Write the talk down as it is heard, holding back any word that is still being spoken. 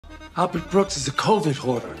Albert Brooks is a Covid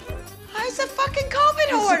hoarder. He's a fucking Covid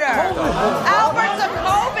hoarder. Albert's a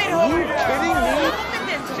Covid hoarder. Are you kidding me? Look at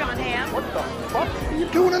this, John Hamm. What the fuck are you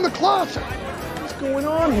doing in the closet? What's going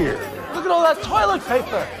on here? Look at all that toilet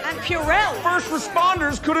paper. And Purell. First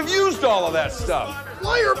responders could have used all of that stuff.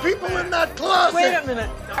 Why are people in that closet? Wait a minute.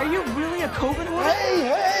 Are you really a Covid hoarder?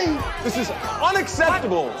 Hey! This is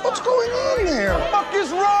unacceptable. What's going on there? What the fuck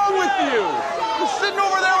is wrong with you? You're sitting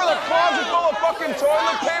over there with a closet full of fucking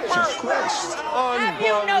toilet paper? Have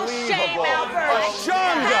you no shame, Albert?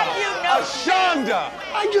 Ashanda! Have you no Ashanda!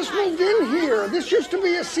 I just moved in here. This used to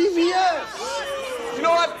be a CVS. You know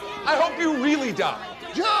what? I hope you really die.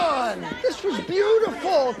 John, this was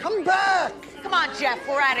beautiful. Come back. Come on, Jeff,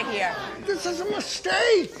 we're out of here. This is a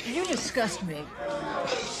mistake. You disgust me.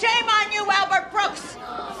 Shame on you, Albert Brooks.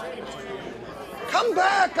 Come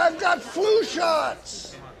back. I've got flu shots.